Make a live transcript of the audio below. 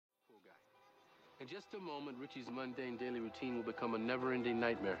In just a moment, Richie's mundane daily routine will become a never-ending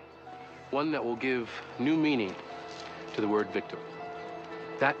nightmare. One that will give new meaning to the word victim.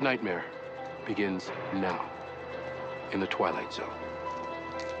 That nightmare begins now, in the Twilight Zone.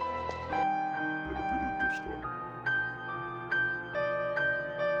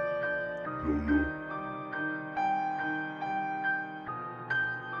 Yoyo.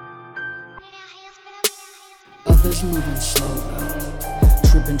 Others moving slow,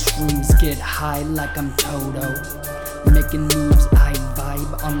 tripping shrooms, get high like I'm Toto. Making moves, I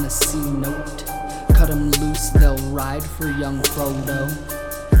vibe on the C note. Cut 'em loose, they'll ride for young Frodo.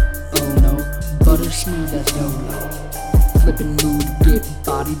 Oh no, butter smooth as Yoyo. Flipping mood, get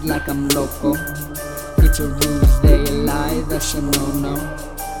bodied like I'm loco. It's a ruse, they lie, that's a no-no.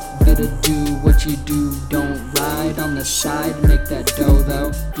 Better do what you do, don't ride on the side, make that dough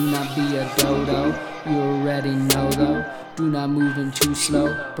though. Do not be a dodo, you already know though. Do not move in too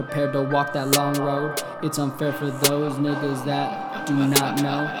slow, prepare to walk that long road. It's unfair for those niggas that do not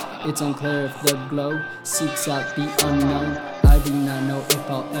know. It's unclear if the glow seeks out the unknown. I do not know if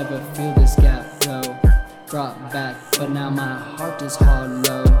I'll ever feel this gap though. Brought back, but now my heart is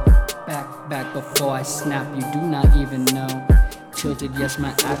hollow. Back before I snap, you do not even know. Tilted, yes,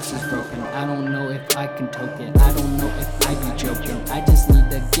 my axe is broken. I don't know if I can toke it. I don't know if I be joking. I just need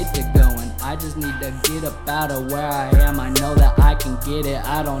to get it going. I just need to get up out of where I am. I know that I can get it.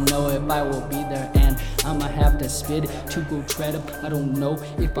 I don't know if I will be there, and I'ma have to spit it to go tread up. I don't know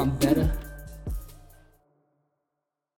if I'm better.